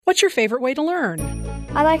What's your favorite way to learn?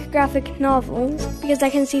 I like graphic novels because I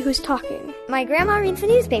can see who's talking. My grandma reads the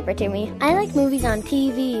newspaper to me. I like movies on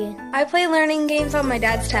TV. I play learning games on my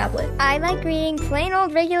dad's tablet. I like reading plain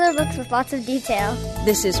old regular books with lots of detail.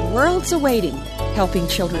 This is Worlds Awaiting, helping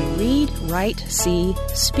children read, write, see,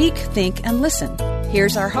 speak, think, and listen.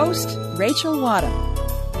 Here's our host, Rachel Wadham.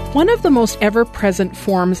 One of the most ever-present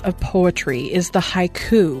forms of poetry is the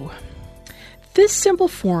haiku. This simple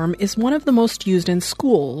form is one of the most used in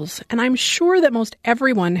schools, and I'm sure that most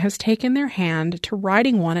everyone has taken their hand to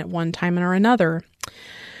writing one at one time or another.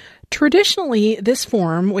 Traditionally, this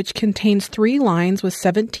form, which contains 3 lines with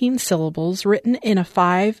 17 syllables written in a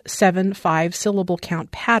 5-7-5 syllable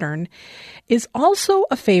count pattern, is also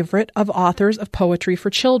a favorite of authors of poetry for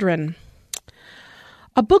children.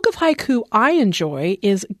 A book of haiku I enjoy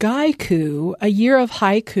is Gaiku, A Year of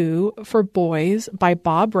Haiku for Boys by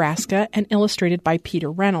Bob Raska and illustrated by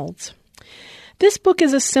Peter Reynolds. This book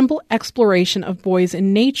is a simple exploration of boys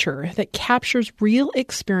in nature that captures real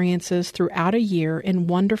experiences throughout a year in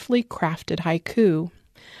wonderfully crafted haiku.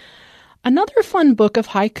 Another fun book of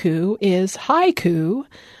haiku is Haiku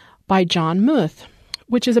by John Muth,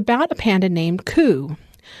 which is about a panda named Ku.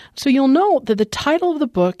 So you'll note that the title of the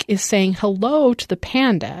book is saying hello to the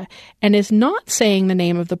panda and is not saying the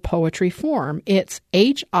name of the poetry form. It's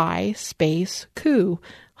H-I space Ku.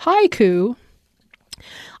 Haiku.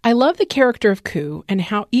 I love the character of Ku and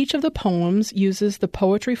how each of the poems uses the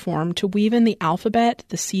poetry form to weave in the alphabet,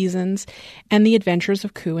 the seasons, and the adventures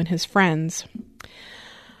of Ku and his friends.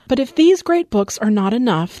 But if these great books are not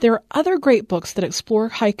enough, there are other great books that explore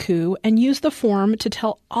haiku and use the form to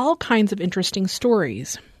tell all kinds of interesting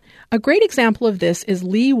stories. A great example of this is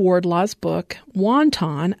Lee Wardlaw's book,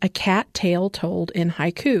 Wonton, A Cat Tale Told in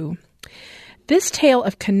Haiku. This tale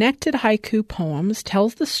of connected haiku poems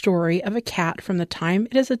tells the story of a cat from the time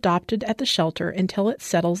it is adopted at the shelter until it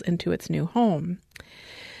settles into its new home.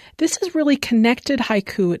 This is really connected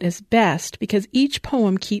haiku at its best because each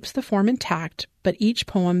poem keeps the form intact, but each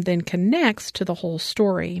poem then connects to the whole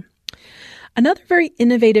story. Another very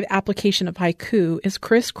innovative application of haiku is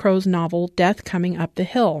Chris Crow's novel Death Coming Up the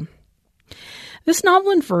Hill. This novel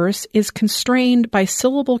in verse is constrained by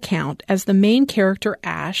syllable count as the main character,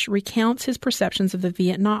 Ash, recounts his perceptions of the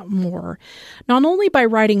Vietnam War, not only by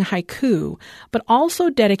writing haiku, but also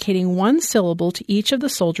dedicating one syllable to each of the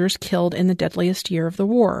soldiers killed in the deadliest year of the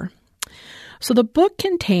war. So the book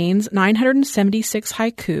contains 976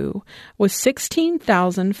 haiku with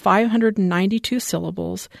 16,592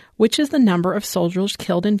 syllables, which is the number of soldiers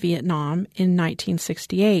killed in Vietnam in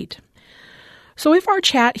 1968. So if our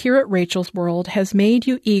chat here at Rachel's World has made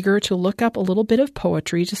you eager to look up a little bit of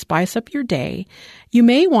poetry to spice up your day, you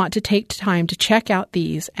may want to take time to check out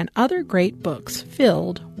these and other great books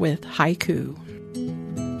filled with haiku.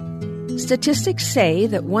 Statistics say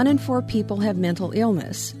that 1 in 4 people have mental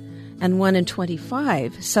illness, and 1 in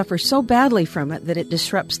 25 suffer so badly from it that it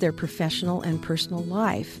disrupts their professional and personal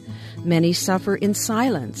life. Many suffer in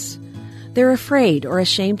silence. They're afraid or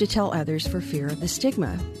ashamed to tell others for fear of the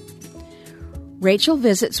stigma. Rachel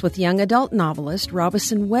visits with young adult novelist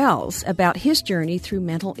Robison Wells about his journey through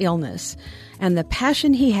mental illness and the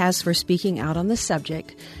passion he has for speaking out on the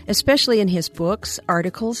subject, especially in his books,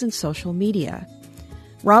 articles, and social media.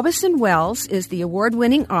 Robison Wells is the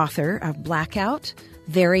award-winning author of Blackout,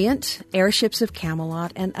 Variant, Airships of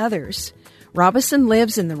Camelot, and others. Robison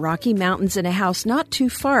lives in the Rocky Mountains in a house not too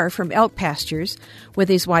far from elk pastures with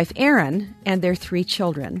his wife Erin and their 3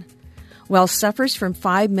 children. Wells suffers from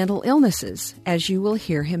 5 mental illnesses, as you will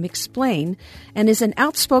hear him explain, and is an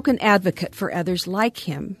outspoken advocate for others like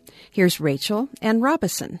him. Here's Rachel and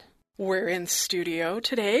Robison. We're in studio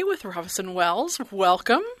today with Robison Wells.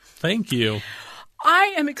 Welcome. Thank you.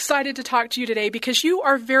 I am excited to talk to you today because you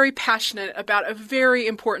are very passionate about a very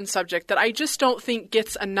important subject that I just don't think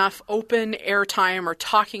gets enough open airtime or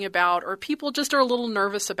talking about, or people just are a little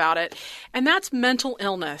nervous about it, and that's mental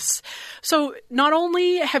illness. So not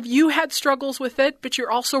only have you had struggles with it, but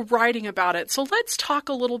you're also writing about it. So let's talk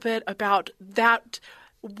a little bit about that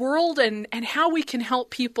world and how we can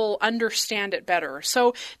help people understand it better.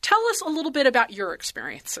 So tell us a little bit about your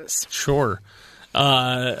experiences. Sure.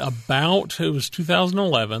 It was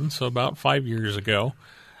 2011, so about 5 years ago,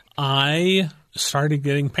 I started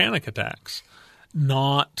getting panic attacks.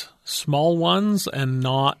 Not small ones and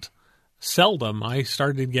not seldom. I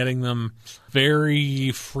started getting them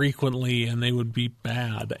very frequently, and they would be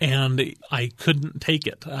bad. And I couldn't take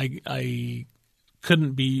it. I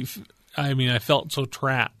couldn't be – I felt so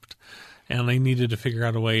trapped, and I needed to figure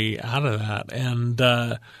out a way out of that. And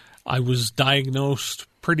I was diagnosed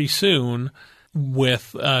pretty soon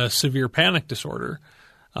with severe panic disorder.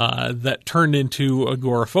 that turned into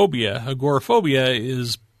agoraphobia. Agoraphobia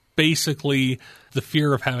is basically the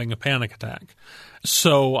fear of having a panic attack.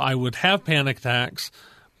 So I would have panic attacks,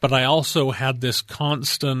 but I also had this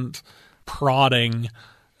constant prodding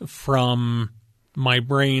from my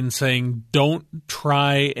brain saying, don't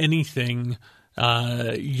try anything.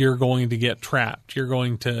 You're going to get trapped. You're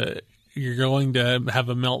going to have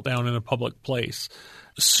a meltdown in a public place.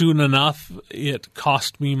 Soon enough, it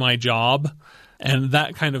cost me my job, and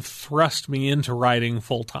that kind of thrust me into writing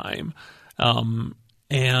full time.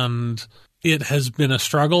 And it has been a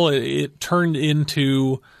struggle. It turned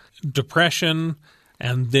into depression,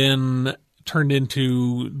 and then turned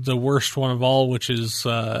into the worst one of all, which is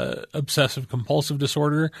obsessive compulsive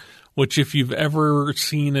disorder, which if you've ever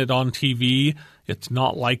seen it on TV, it's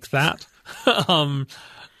not like that.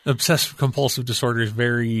 Obsessive compulsive disorder is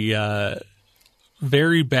very,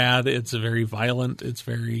 very bad. It's very violent. It's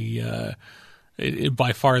very,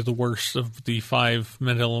 by far the worst of the 5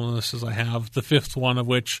 mental illnesses I have. The 5th one of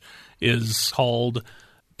which is called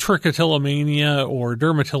trichotillomania or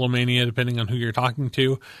dermatillomania, depending on who you're talking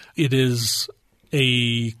to. It is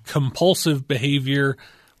a compulsive behavior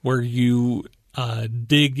where you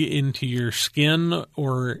dig into your skin,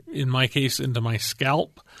 or in my case, into my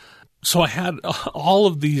scalp. So I had all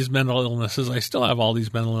of these mental illnesses. I still have all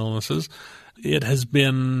these mental illnesses. It has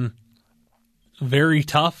been very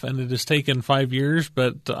tough, and it has taken 5 years,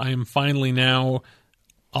 but I'm finally now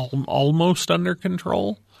almost under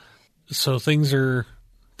control. So things are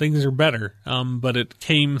better. But it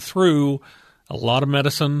came through a lot of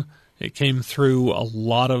medicine. It came through a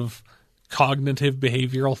lot of cognitive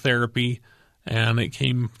behavioral therapy, and it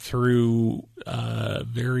came through a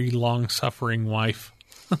very long-suffering wife.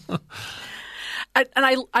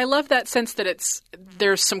 And I love that sense that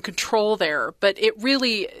there's some control there, but it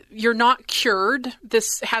really, you're not cured.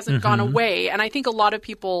 This hasn't gone away. And I think a lot of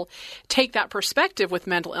people take that perspective with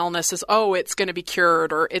mental illness as, oh, it's going to be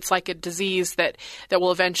cured, or it's like a disease that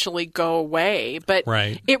will eventually go away. But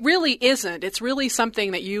It really isn't. It's really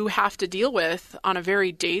something that you have to deal with on a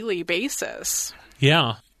very daily basis.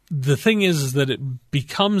 Yeah. The thing is that it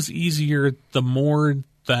becomes easier the more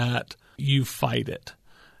that you fight it.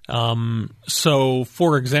 So,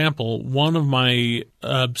 for example, one of my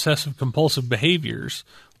obsessive-compulsive behaviors,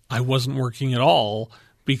 I wasn't working at all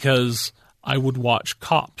because I would watch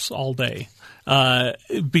Cops all day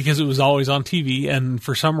because it was always on TV, and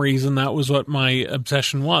for some reason that was what my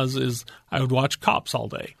obsession was, is I would watch Cops all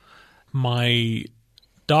day. My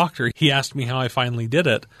doctor, he asked me how I finally did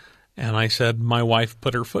it, and I said my wife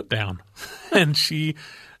put her foot down, and she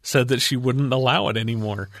said that she wouldn't allow it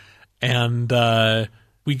anymore. And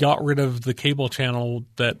we got rid of the cable channel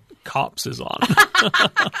that Cops is on.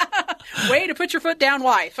 Way to put your foot down,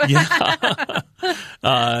 wife. Yeah.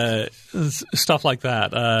 Stuff like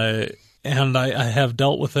that. And I have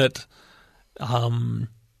dealt with it.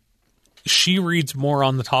 She reads more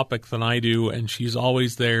on the topic than I do, and she's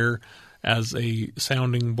always there as a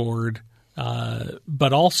sounding board.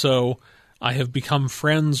 But also, I have become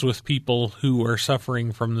friends with people who are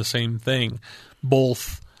suffering from the same thing,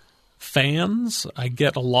 both fans. I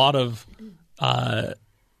get a lot of,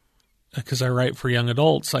 because I write for young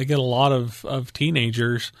adults, I get a lot of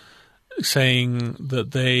teenagers saying that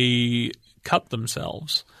they cut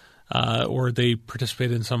themselves or they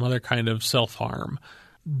participate in some other kind of self-harm.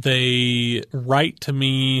 They write to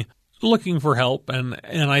me looking for help and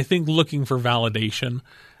I think looking for validation.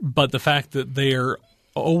 But the fact that they are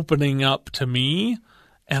opening up to me,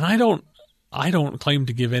 and I don't claim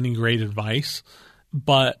to give any great advice,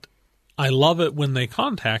 but I love it when they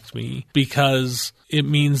contact me because it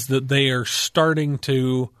means that they are starting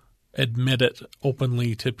to admit it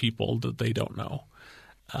openly to people that they don't know.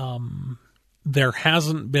 There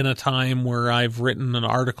hasn't been a time where I've written an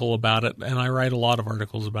article about it, and I write a lot of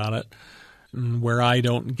articles about it, where I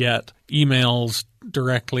don't get emails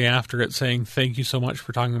directly after it saying, thank you so much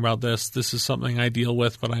for talking about this. This is something I deal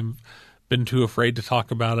with, but I've been too afraid to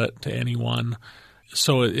talk about it to anyone.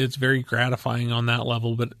 So it's very gratifying on that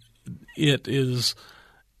level, but it is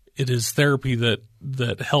therapy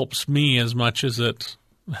that helps me as much as it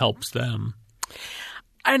helps them.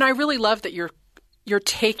 And I really love that you're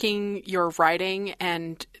taking your writing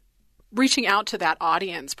and reaching out to that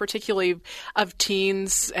audience, particularly of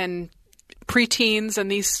teens and preteens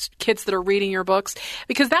and these kids that are reading your books,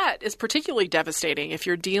 because that is particularly devastating if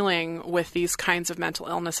you're dealing with these kinds of mental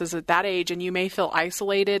illnesses at that age, and you may feel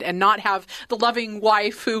isolated and not have the loving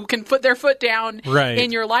wife who can put their foot down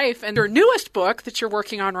in your life. And your newest book that you're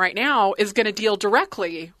working on right now is going to deal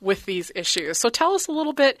directly with these issues. So tell us a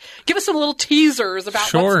little bit, give us some little teasers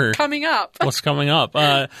about what's coming up. What's coming up?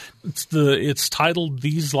 It's titled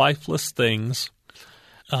These Lifeless Things.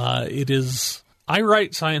 I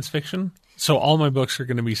write science fiction. So all my books are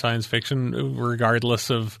going to be science fiction, regardless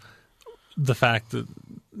of the fact that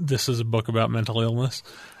this is a book about mental illness.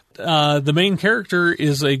 The main character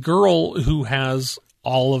is a girl who has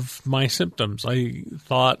all of my symptoms. They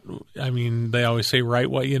always say, write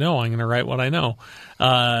what you know. I'm going to write what I know.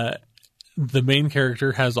 The main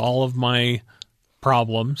character has all of my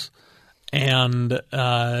problems, and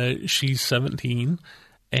she's 17,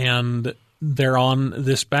 and they're on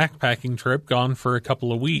this backpacking trip, gone for a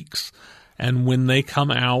couple of weeks. And when they come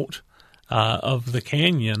out of the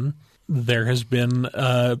canyon, there has been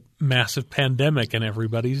a massive pandemic and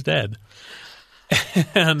everybody's dead.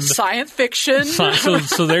 And science fiction.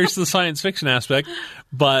 So there's the science fiction aspect.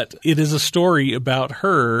 But it is a story about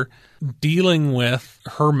her dealing with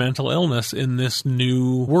her mental illness in this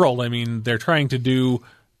new world. I mean, they're trying to do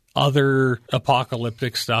other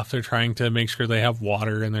apocalyptic stuff. They're trying to make sure they have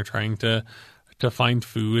water, and they're trying to find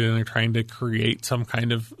food, and they're trying to create some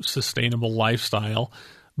kind of sustainable lifestyle.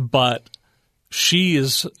 But she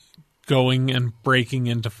is going and breaking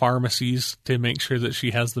into pharmacies to make sure that she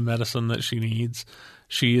has the medicine that she needs.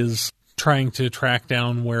 She is trying to track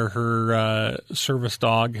down where her service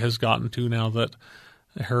dog has gotten to now that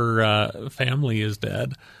her family is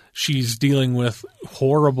dead. She's dealing with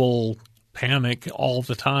horrible panic all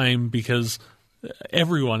the time because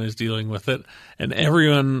everyone is dealing with it, and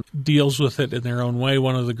everyone deals with it in their own way.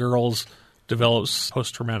 One of the girls develops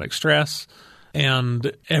post-traumatic stress,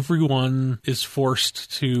 and everyone is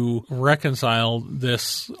forced to reconcile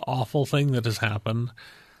this awful thing that has happened.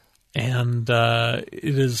 And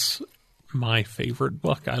it is my favorite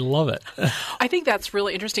book. I love it. I think that's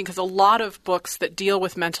really interesting because a lot of books that deal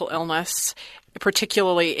with mental illness,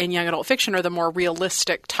 particularly in young adult fiction, are the more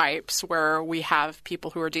realistic types where we have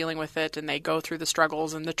people who are dealing with it and they go through the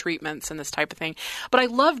struggles and the treatments and this type of thing. But I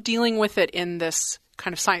love dealing with it in this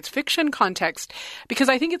kind of science fiction context because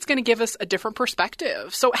I think it's going to give us a different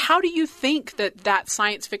perspective. So how do you think that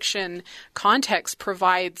science fiction context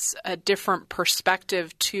provides a different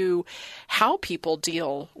perspective to how people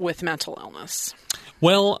deal with mental illness?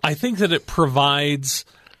 Well, I think that it provides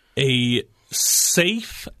a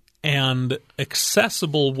safe and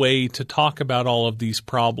accessible way to talk about all of these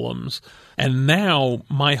problems. And now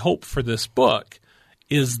my hope for this book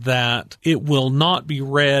is that it will not be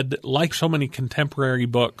read like so many contemporary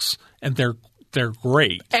books, and they're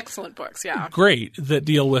great. Excellent books, yeah. Great, that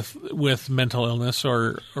deal with mental illness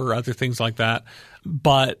or other things like that.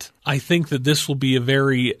 But I think that this will be a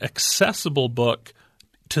very accessible book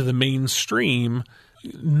to the mainstream.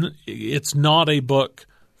 It's not a book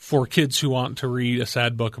for kids who want to read a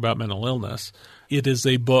sad book about mental illness. It is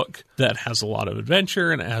a book that has a lot of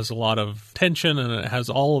adventure, and it has a lot of tension, and it has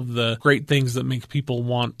all of the great things that make people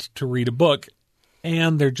want to read a book.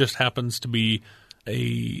 And there just happens to be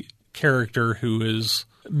a character who is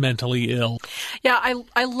mentally ill. Yeah,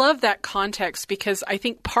 I love that context because I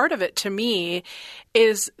think part of it to me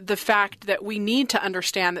is the fact that we need to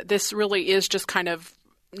understand that this really is just kind of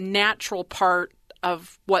natural part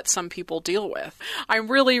of what some people deal with. I'm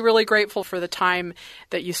really, really grateful for the time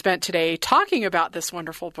that you spent today talking about this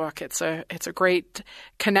wonderful book. It's a great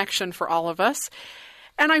connection for all of us.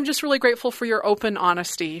 And I'm just really grateful for your open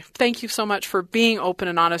honesty. Thank you so much for being open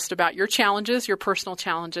and honest about your challenges, your personal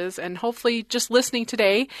challenges. And hopefully just listening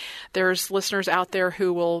today, there's listeners out there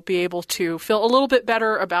who will be able to feel a little bit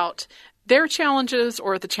better about their challenges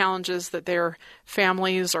or the challenges that their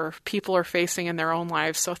families or people are facing in their own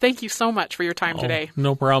lives. So thank you so much for your time today.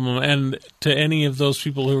 No problem. And to any of those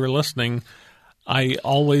people who are listening, I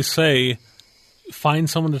always say, find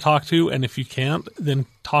someone to talk to. And if you can't, then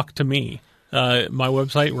talk to me. My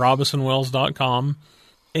website, robisonwells.com.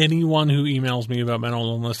 Anyone who emails me about mental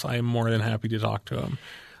illness, I am more than happy to talk to them.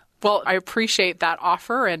 Well, I appreciate that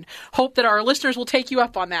offer and hope that our listeners will take you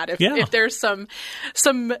up on that. If there's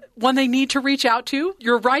someone they need to reach out to,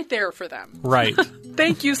 you're right there for them. Right.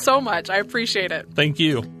 Thank you so much. I appreciate it. Thank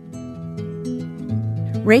you.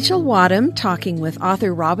 Rachel Wadham talking with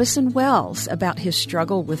author Robison Wells about his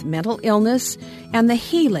struggle with mental illness and the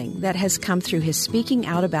healing that has come through his speaking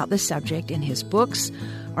out about the subject in his books,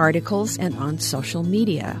 articles, and on social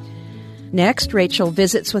media. Next, Rachel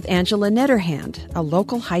visits with Angela Netterhand, a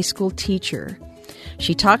local high school teacher.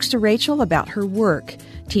 She talks to Rachel about her work,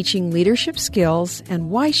 teaching leadership skills, and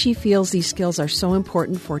why she feels these skills are so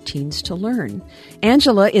important for teens to learn.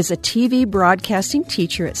 Angela is a TV broadcasting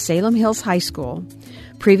teacher at Salem Hills High School.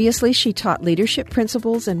 Previously, she taught leadership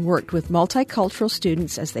principles and worked with multicultural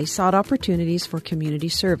students as they sought opportunities for community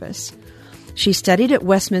service. She studied at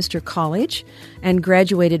Westminster College and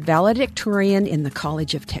graduated valedictorian in the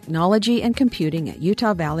College of Technology and Computing at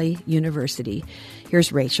Utah Valley University.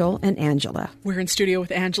 Here's Rachel and Angela. We're in studio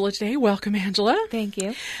with Angela today. Welcome, Angela. Thank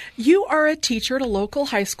you. You are a teacher at a local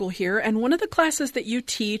high school here, and one of the classes that you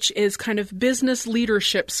teach is kind of business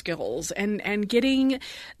leadership skills and getting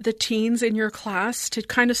the teens in your class to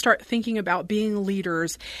kind of start thinking about being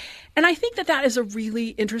leaders. And I think that that is a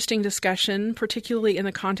really interesting discussion, particularly in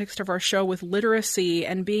the context of our show with literacy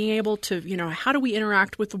and being able to, how do we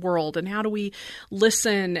interact with the world and how do we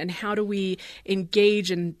listen and how do we engage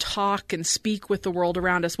and talk and speak with the world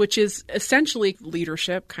around us, which is essentially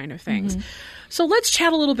leadership kind of things. Mm-hmm. So let's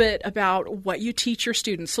chat a little bit about what you teach your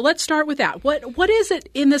students. So let's start with that. What is it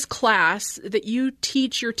in this class that you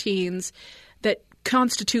teach your teens that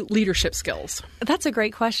constitute leadership skills? That's a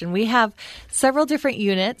great question. We have several different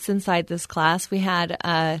units inside this class. We had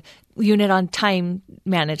a unit on time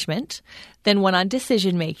management, then one on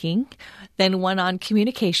decision making, then one on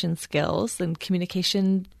communication skills and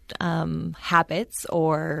communication habits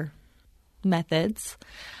or methods.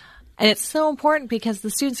 And it's so important because the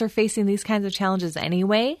students are facing these kinds of challenges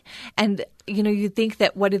anyway. And, you think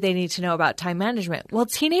that what do they need to know about time management? Well,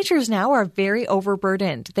 teenagers now are very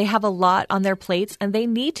overburdened. They have a lot on their plates and they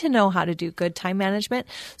need to know how to do good time management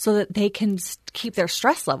so that they can keep their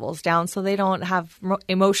stress levels down so they don't have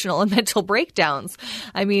emotional and mental breakdowns.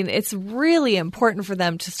 I mean, it's really important for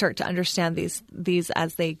them to start to understand these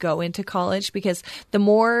as they go into college, because the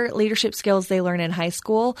more leadership skills they learn in high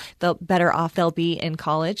school, the better off they'll be in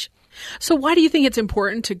college. So why do you think it's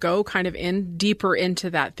important to go kind of deeper into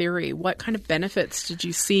that theory? What kind of benefits did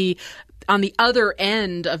you see on the other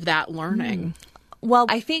end of that learning? Well,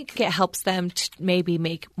 I think it helps them to maybe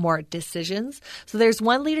make more decisions. So there's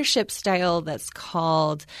one leadership style that's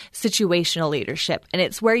called situational leadership, and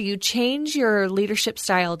it's where you change your leadership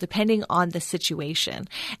style depending on the situation.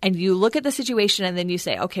 And you look at the situation and then you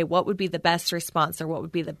say, okay, what would be the best response or what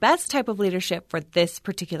would be the best type of leadership for this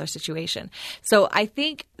particular situation? So I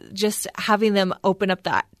think just having them open up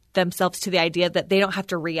themselves to the idea that they don't have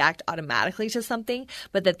to react automatically to something,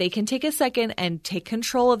 but that they can take a second and take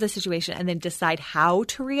control of the situation and then decide how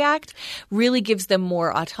to react really gives them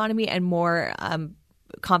more autonomy and more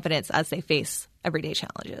confidence as they face everyday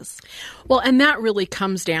challenges. Well, and that really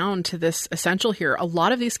comes down to this essential here. A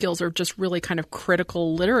lot of these skills are just really kind of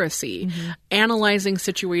critical literacy, analyzing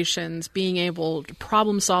situations, being able to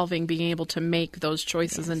problem solving, being able to make those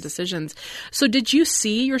choices and decisions. So did you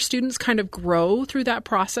see your students kind of grow through that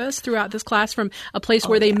process throughout this class from a place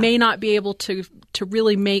where they may not be able to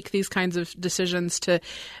really make these kinds of decisions to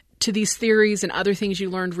these theories and other things you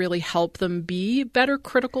learned really help them be better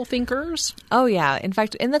critical thinkers? Oh, yeah. In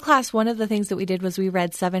fact, in the class, one of the things that we did was we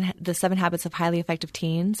read The 7 Habits of Highly Effective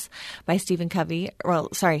Teens by Sean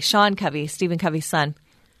Covey, Stephen Covey's son.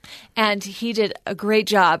 And he did a great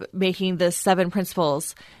job making the 7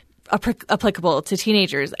 principles applicable to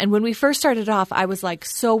teenagers. And when we first started off, I was like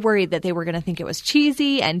so worried that they were going to think it was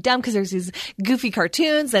cheesy and dumb because there's these goofy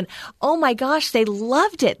cartoons. And oh my gosh, they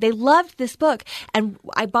loved it. They loved this book. And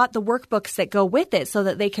I bought the workbooks that go with it so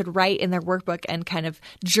that they could write in their workbook and kind of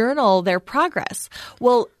journal their progress.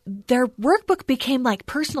 Well, their workbook became like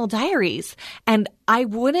personal diaries. And I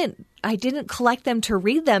didn't collect them to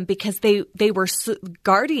read them because they were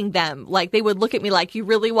guarding them. Like they would look at me like, you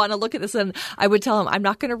really want to look at this? And I would tell them, I'm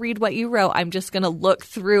not going to read what you wrote. I'm just going to look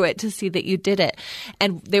through it to see that you did it.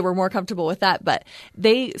 And they were more comfortable with that. But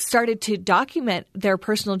they started to document their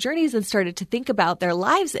personal journeys and started to think about their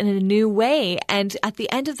lives in a new way. And at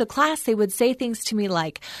the end of the class, they would say things to me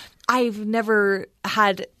like, I've never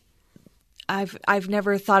thought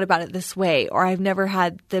about it this way, or I've never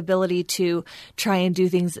had the ability to try and do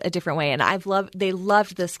things a different way. And they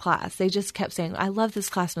loved this class. They just kept saying, I love this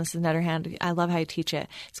class, Mrs. Netterhand. I love how you teach it.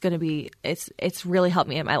 It's really helped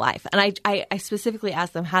me in my life. And I specifically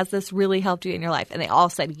asked them, has this really helped you in your life? And they all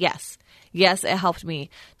said, yes. Yes, it helped me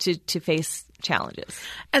to face challenges.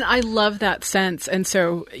 And I love that sense. And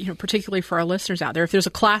so, particularly for our listeners out there, if there's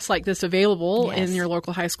a class like this available in your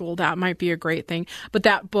local high school, that might be a great thing. But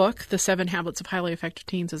that book, The 7 Habits of Highly Effective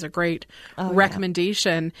Teens, is a great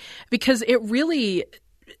recommendation because it really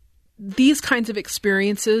these kinds of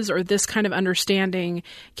experiences or this kind of understanding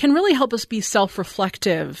can really help us be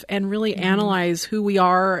self-reflective and really analyze who we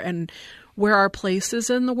are and where our place is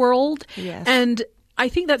in the world. Yes. And I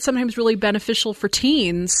think that's sometimes really beneficial for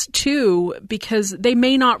teens too, because they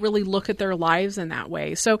may not really look at their lives in that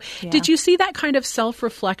way. So did you see that kind of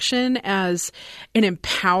self-reflection as an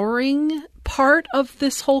empowering part of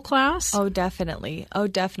this whole class? Oh, definitely. Oh,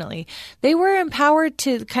 definitely. They were empowered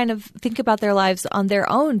to kind of think about their lives on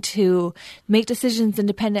their own, to make decisions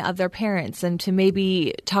independent of their parents, and to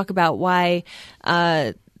maybe talk about why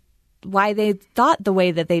they thought the way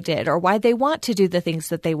that they did, or why they want to do the things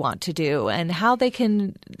that they want to do, and how they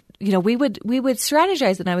can, we would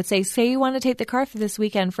strategize. And I would say you want to take the car for this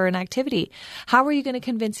weekend for an activity. How are you going to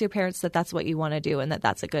convince your parents that that's what you want to do and that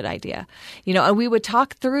that's a good idea? And we would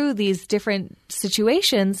talk through these different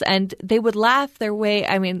situations, and they would laugh their way.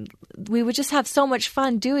 I mean, we would just have so much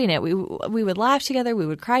fun doing it. We would laugh together. We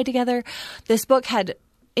would cry together. This book had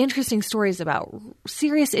interesting stories about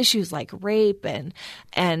serious issues like rape and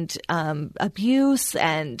abuse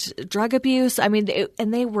and drug abuse. I mean,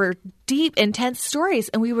 and they were deep, intense stories.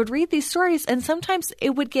 And we would read these stories, and sometimes we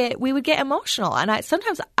would get emotional. And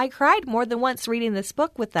sometimes I cried more than once reading this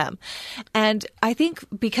book with them. And I think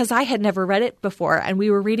because I had never read it before, and we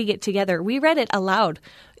were reading it together, we read it aloud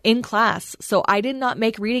in class. So I did not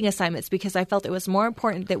make reading assignments because I felt it was more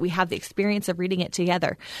important that we have the experience of reading it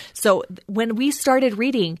together. So when we started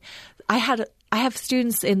reading, I have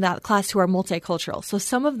students in that class who are multicultural. So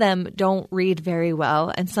some of them don't read very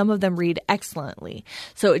well, and some of them read excellently.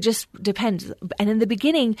 So it just depends. And in the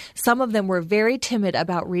beginning, some of them were very timid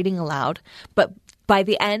about reading aloud, but by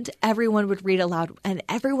the end, everyone would read aloud, and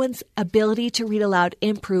everyone's ability to read aloud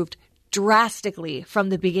improved drastically from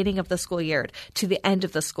the beginning of the school year to the end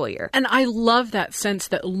of the school year. And I love that sense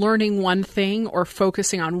that learning one thing or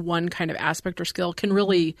focusing on one kind of aspect or skill can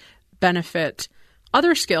really benefit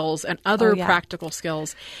other skills and other practical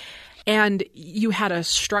skills. And you had a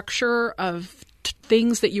structure of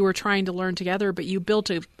things that you were trying to learn together, but you built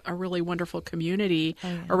a really wonderful community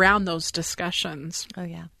around those discussions. Oh,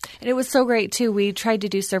 yeah. And it was so great, too. We tried to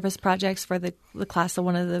do service projects for the class. So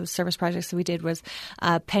one of the service projects that we did was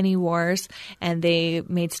Penny Wars, and they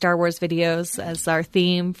made Star Wars videos as our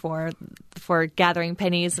theme for gathering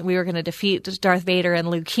pennies. We were going to defeat Darth Vader and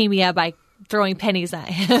leukemia by throwing pennies at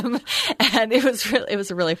him. And it was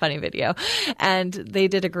a really funny video. And they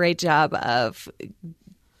did a great job of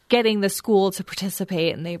getting the school to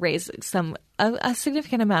participate, and they raised a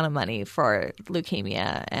significant amount of money for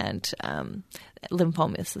leukemia and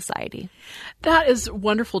Lymphoma Society. That is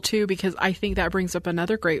wonderful too, because I think that brings up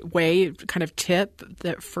another great kind of tip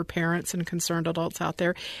that for parents and concerned adults out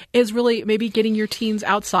there is really maybe getting your teens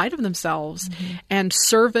outside of themselves. Mm-hmm. And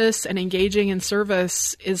service and engaging in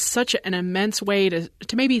service is such an immense way to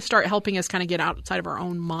maybe start helping us kind of get outside of our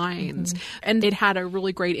own minds. Mm-hmm. And it had a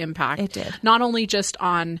really great impact. It did. Not only just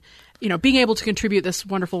on being able to contribute this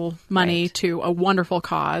wonderful money to a wonderful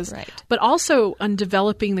cause, but also on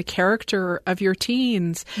developing the character of your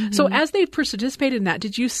teens. Mm-hmm. So as they participated in that,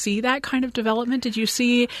 did you see that kind of development? Did you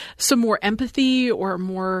see some more empathy or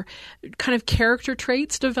more kind of character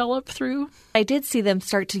traits develop through? I did see them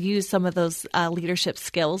start to use some of those leadership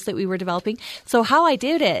skills that we were developing. So how I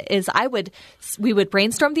did it is we would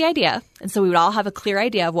brainstorm the idea. And so we would all have a clear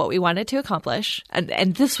idea of what we wanted to accomplish.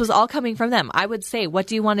 And this was all coming from them. I would say, what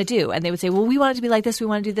do you want to do? And they would say, well, we want it to be like this. We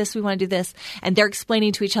want to do this. We want to do this. And they're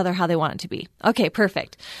explaining to each other how they want it to be. Okay,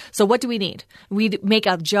 perfect. So what do we need? We'd make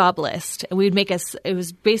a job list. And it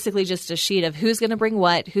was basically just a sheet of who's going to bring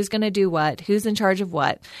what, who's going to do what, who's in charge of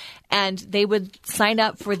what. And they would sign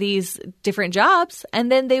up for these different jobs, and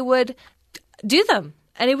then they would do them.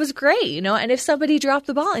 And it was great, And if somebody dropped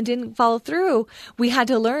the ball and didn't follow through, we had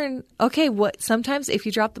to learn, okay, sometimes if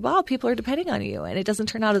you drop the ball, people are depending on you, and it doesn't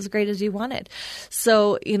turn out as great as you wanted.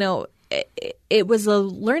 So, it was a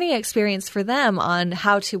learning experience for them on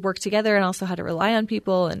how to work together and also how to rely on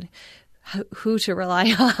people and who to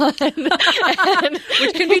rely on.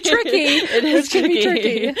 Which can be tricky. It is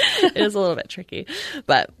tricky. It is a little bit tricky,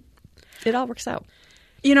 but it all works out.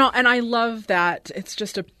 And I love that. It's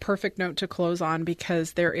just a perfect note to close on,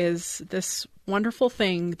 because there is this wonderful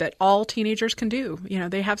thing that all teenagers can do.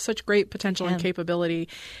 They have such great potential and capability.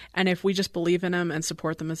 And if we just believe in them and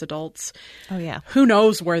support them as adults, who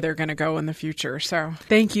knows where they're going to go in the future. So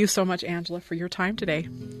thank you so much, Angela, for your time today.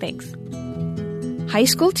 Thanks. High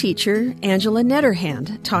school teacher Angela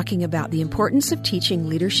Netterhand talking about the importance of teaching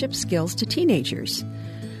leadership skills to teenagers.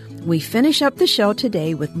 We finish up the show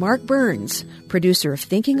today with Mark Burns, producer of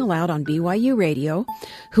Thinking Aloud on BYU Radio,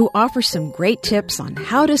 who offers some great tips on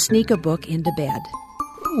how to sneak a book into bed.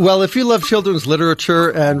 Well, if you love children's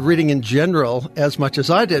literature and reading in general as much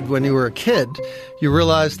as I did when you were a kid, you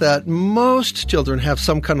realize that most children have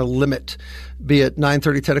some kind of limit be it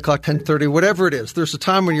 9:30, 10 o'clock, 10:30, whatever it is. There's a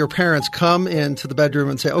time when your parents come into the bedroom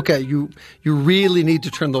and say, okay, you really need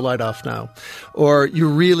to turn the light off now, or you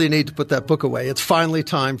really need to put that book away. It's finally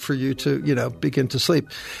time for you to, begin to sleep.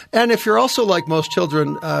 And if you're also like most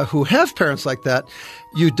children who have parents like that,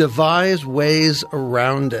 you devise ways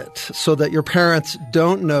around it so that your parents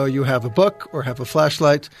don't know you have a book or have a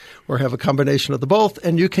flashlight or have a combination of the both,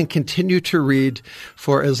 and you can continue to read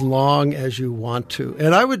for as long as you want to.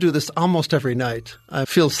 And I would do this almost every night. I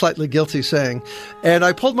feel slightly guilty saying. And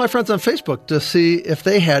I pulled my friends on Facebook to see if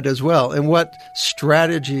they had as well and what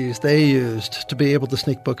strategies they used to be able to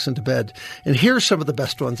sneak books into bed. And here's some of the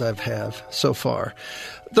best ones I've had so far.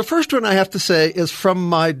 The first one I have to say is from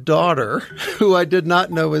my daughter, who I did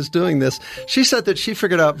not know was doing this. She said that she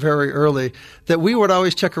figured out very early that we would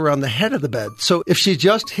always check around the head of the bed. So if she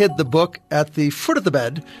just hid the book at the foot of the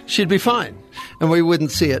bed, she'd be fine and we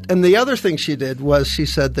wouldn't see it. And the other thing she did was she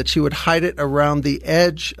said that she would hide it around the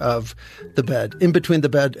edge of the bed, in between the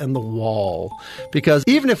bed and the wall. Because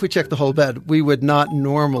even if we checked the whole bed, we would not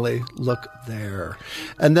normally look there.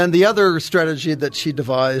 And then the other strategy that she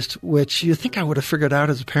devised, which you think I would have figured out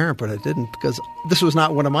as a parent, but I didn't because this was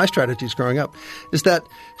not one of my strategies growing up, is that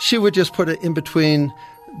she would just put it in between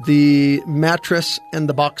the mattress and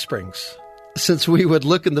the box springs. Since we would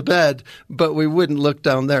look in the bed, but we wouldn't look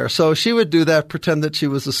down there. So she would do that, pretend that she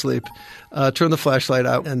was asleep, turn the flashlight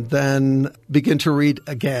out, and then begin to read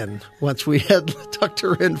again once we had tucked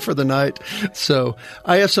her in for the night. So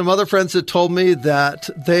I have some other friends that told me that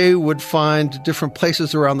they would find different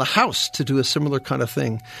places around the house to do a similar kind of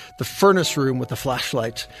thing. The furnace room with a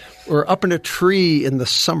flashlight, or up in a tree in the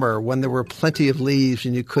summer when there were plenty of leaves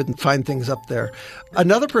and you couldn't find things up there.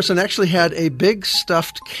 Another person actually had a big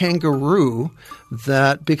stuffed kangaroo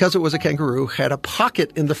that, because it was a kangaroo, had a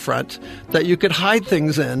pocket in the front that you could hide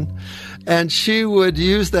things in. And she would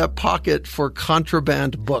use that pocket for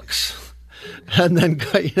contraband books. And then,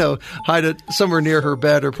 hide it somewhere near her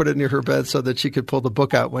bed or put it near her bed so that she could pull the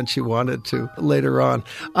book out when she wanted to later on.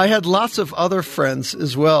 I had lots of other friends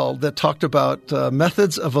as well that talked about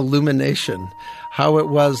methods of illumination, how it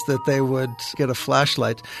was that they would get a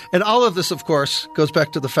flashlight. And all of this, of course, goes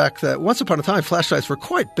back to the fact that once upon a time, flashlights were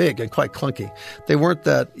quite big and quite clunky. They weren't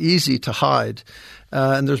that easy to hide.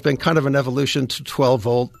 And there's been kind of an evolution to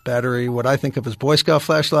 12-volt battery, what I think of as Boy Scout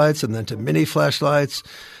flashlights, and then to mini flashlights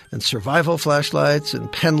and survival flashlights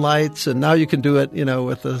and pen lights. And now you can do it,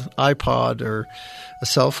 with an iPod or a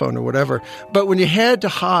cell phone or whatever. But when you had to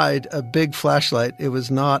hide a big flashlight, it was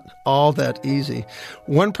not all that easy.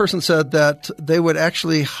 One person said that they would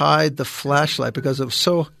actually hide the flashlight because it was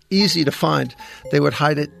so easy to find. They would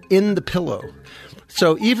hide it in the pillow.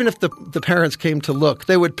 So even if the parents came to look,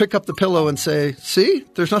 they would pick up the pillow and say, see,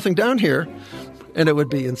 there's nothing down here. And it would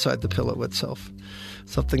be inside the pillow itself.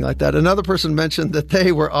 Something like that. Another person mentioned that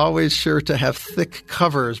they were always sure to have thick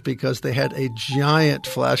covers because they had a giant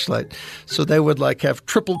flashlight. So they would have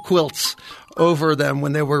triple quilts over them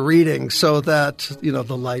when they were reading so that,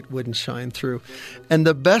 the light wouldn't shine through. And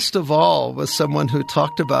the best of all was someone who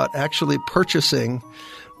talked about actually purchasing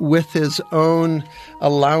with his own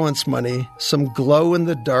allowance money some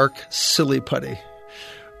glow-in-the-dark silly putty,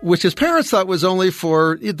 which his parents thought was only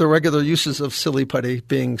for the regular uses of silly putty,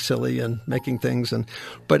 being silly and making things.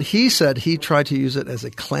 But he said he tried to use it as a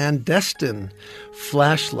clandestine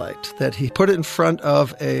flashlight, that he put it in front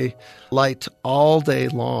of a light all day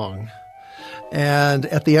long. And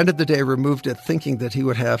at the end of the day, removed it, thinking that he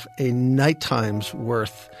would have a nighttime's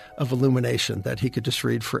worth of illumination that he could just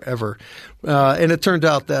read forever. And it turned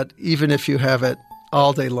out that even if you have it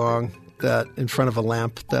all day long, that in front of a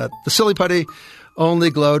lamp, that the silly putty only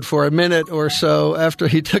glowed for a minute or so after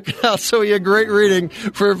he took it out. So he had great reading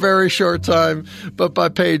for a very short time. But by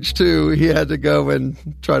page 2, he had to go and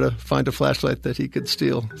try to find a flashlight that he could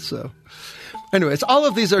steal. So anyways, all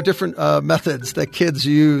of these are different methods that kids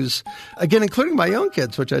use, again, including my own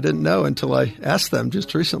kids, which I didn't know until I asked them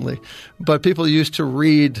just recently. But people used to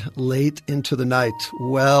read late into the night,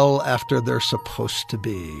 well after they're supposed to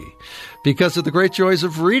be, because of the great joys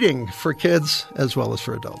of reading for kids as well as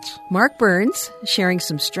for adults. Mark Burns sharing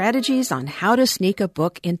some strategies on how to sneak a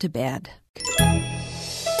book into bed.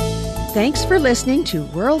 Thanks for listening to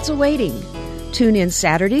Worlds Awaiting. Tune in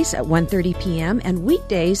Saturdays at 1:30 p.m. and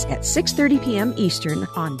weekdays at 6:30 p.m. Eastern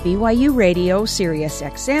on BYU Radio Sirius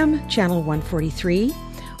XM Channel 143,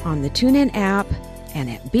 on the TuneIn app, and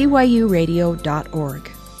at byuradio.org.